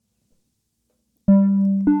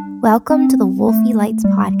Welcome to the Wolfie Lights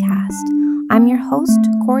podcast. I'm your host,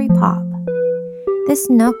 Corey Pop. This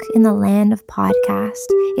nook in the land of podcast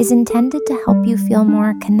is intended to help you feel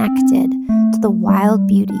more connected to the wild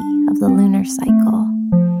beauty of the lunar cycle.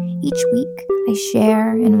 Each week, I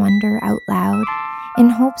share and wonder out loud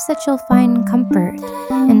in hopes that you'll find comfort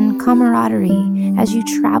and camaraderie as you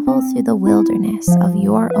travel through the wilderness of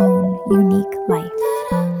your own unique life.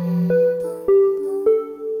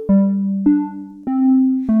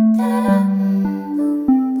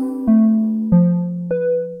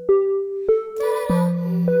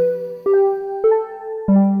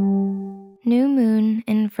 New moon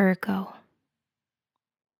in Virgo.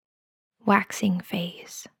 Waxing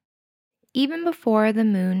phase. Even before the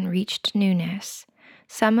moon reached newness,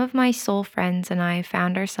 some of my soul friends and I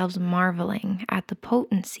found ourselves marveling at the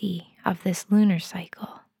potency of this lunar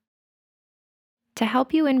cycle. To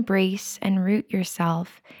help you embrace and root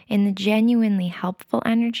yourself in the genuinely helpful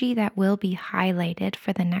energy that will be highlighted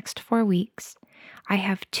for the next 4 weeks, I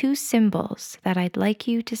have 2 symbols that I'd like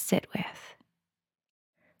you to sit with: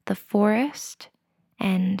 the forest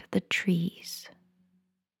and the trees.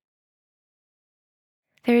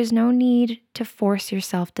 There is no need to force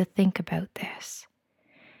yourself to think about this.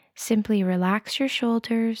 Simply relax your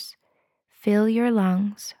shoulders, fill your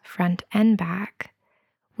lungs, front and back,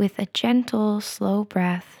 with a gentle, slow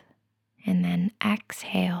breath, and then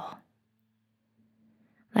exhale,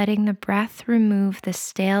 letting the breath remove the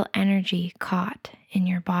stale energy caught in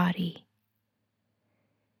your body.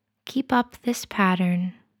 Keep up this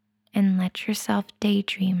pattern and let yourself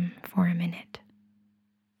daydream for a minute.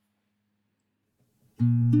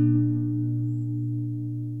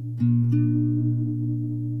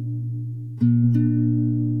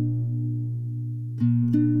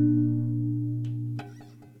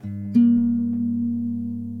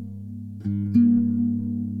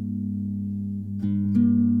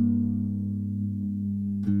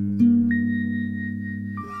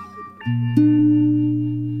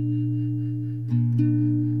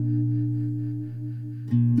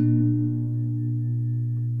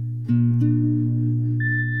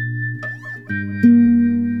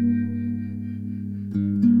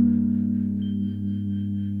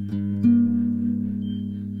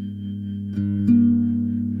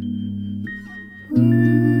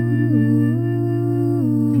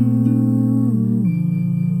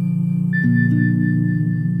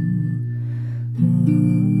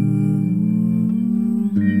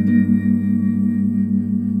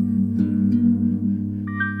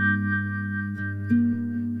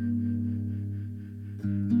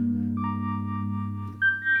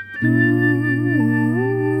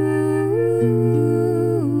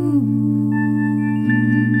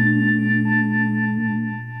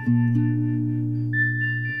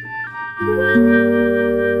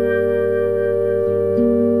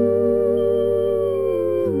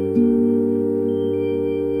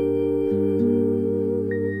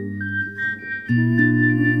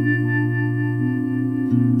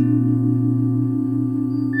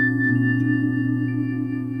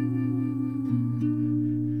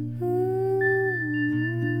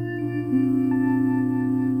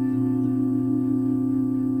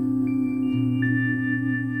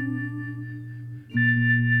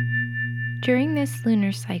 During this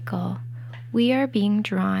lunar cycle, we are being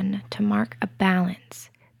drawn to mark a balance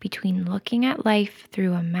between looking at life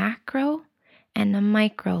through a macro and a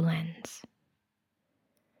micro lens.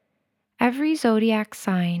 Every zodiac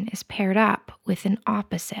sign is paired up with an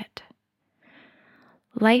opposite.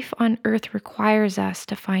 Life on Earth requires us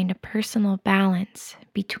to find a personal balance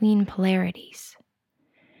between polarities.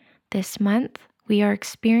 This month, we are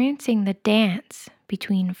experiencing the dance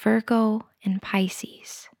between Virgo and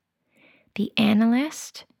Pisces, the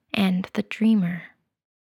analyst and the dreamer.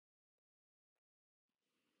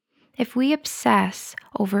 If we obsess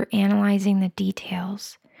over analyzing the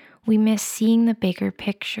details, we miss seeing the bigger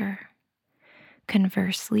picture.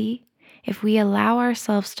 Conversely, if we allow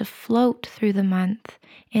ourselves to float through the month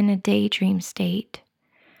in a daydream state,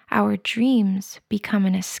 our dreams become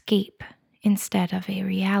an escape instead of a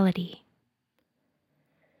reality.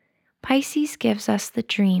 Pisces gives us the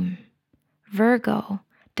dream. Virgo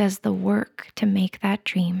does the work to make that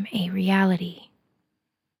dream a reality.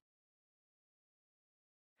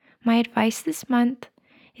 My advice this month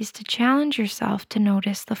is to challenge yourself to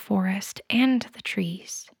notice the forest and the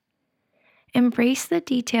trees. Embrace the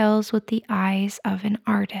details with the eyes of an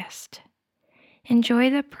artist. Enjoy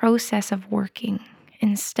the process of working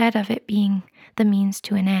instead of it being the means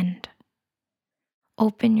to an end.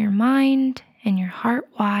 Open your mind and your heart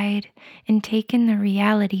wide and take in the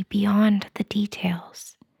reality beyond the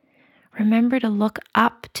details. Remember to look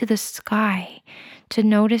up to the sky, to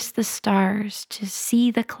notice the stars, to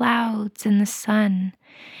see the clouds and the sun,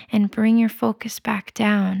 and bring your focus back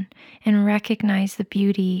down and recognize the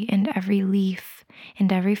beauty in every leaf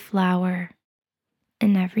and every flower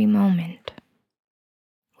and every moment.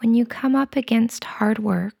 When you come up against hard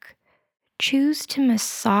work, choose to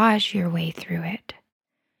massage your way through it.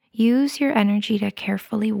 Use your energy to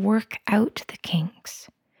carefully work out the kinks.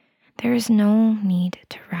 There is no need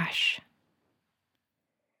to rush.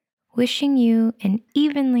 Wishing you an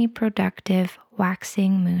evenly productive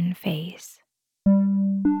waxing moon phase.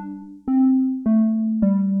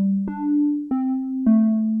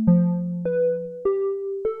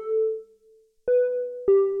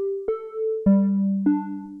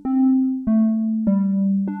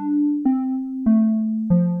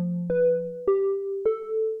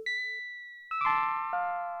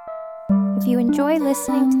 If you enjoy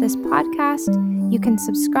listening to this podcast, you can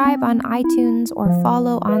subscribe on iTunes or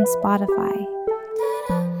follow on Spotify.